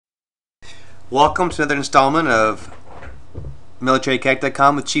Welcome to another installment of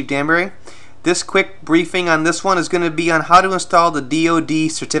MilitaryCAC.com with Chief Danberry. This quick briefing on this one is going to be on how to install the DoD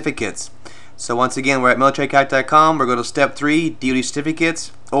certificates. So once again, we're at MilitaryCAC.com. We're going to step 3, DoD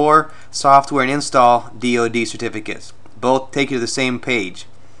certificates, or software and install DoD certificates. Both take you to the same page.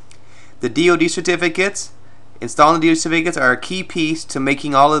 The DoD certificates, installing the DoD certificates are a key piece to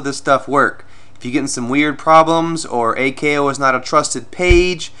making all of this stuff work. If you're getting some weird problems or AKO is not a trusted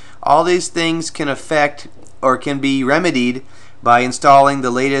page, all these things can affect or can be remedied by installing the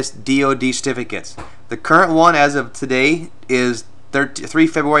latest DoD certificates. The current one as of today is 3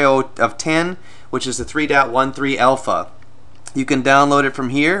 February of 10, which is the 3.13 alpha. You can download it from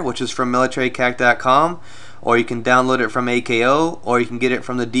here, which is from MilitaryCAC.com, or you can download it from AKO, or you can get it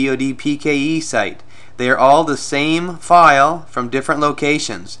from the DoD PKE site. They are all the same file from different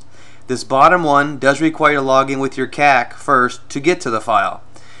locations. This bottom one does require to log in with your CAC first to get to the file.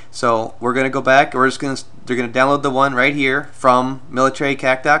 So we're going to go back. They're going to download the one right here from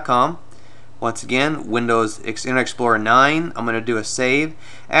MilitaryCAC.com. Once again, Windows Internet Explorer 9. I'm going to do a save.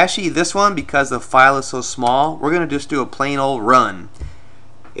 Actually, this one, because the file is so small, we're going to just do a plain old run.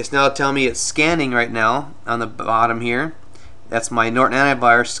 It's now telling me it's scanning right now on the bottom here. That's my Norton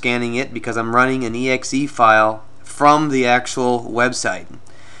antivirus scanning it because I'm running an exe file from the actual website.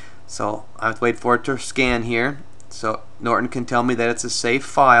 So I have to wait for it to scan here, so Norton can tell me that it's a safe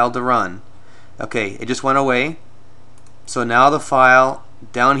file to run. Okay, it just went away. So now the file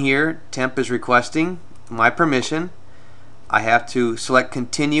down here, temp is requesting my permission. I have to select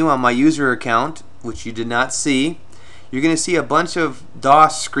continue on my user account, which you did not see. You're going to see a bunch of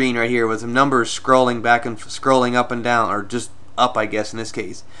DOS screen right here with some numbers scrolling back and scrolling up and down, or just up, I guess in this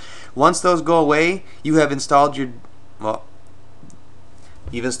case. Once those go away, you have installed your,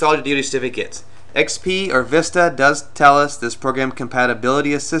 you've installed your DoD certificates. XP or Vista does tell us, this program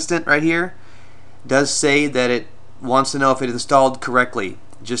compatibility assistant right here does say that it wants to know if it installed correctly.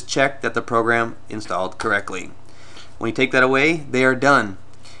 Just check that the program installed correctly. When you take that away, they are done.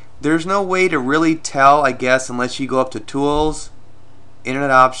 There's no way to really tell, I guess, unless you go up to Tools,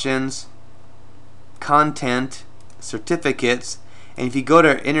 Internet Options, Content, Certificates, and if you go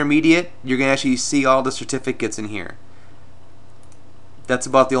to Intermediate, you're going to actually see all the certificates in here. That's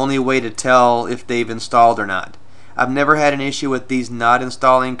about the only way to tell if they've installed or not. I've never had an issue with these not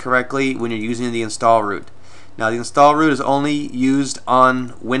installing correctly when you're using the install route. Now the install route is only used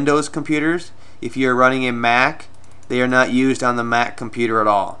on Windows computers. If you're running a Mac, they are not used on the Mac computer at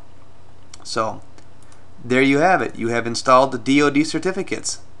all. So there you have it. You have installed the DoD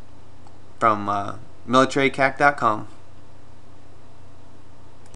certificates from MilitaryCAC.com.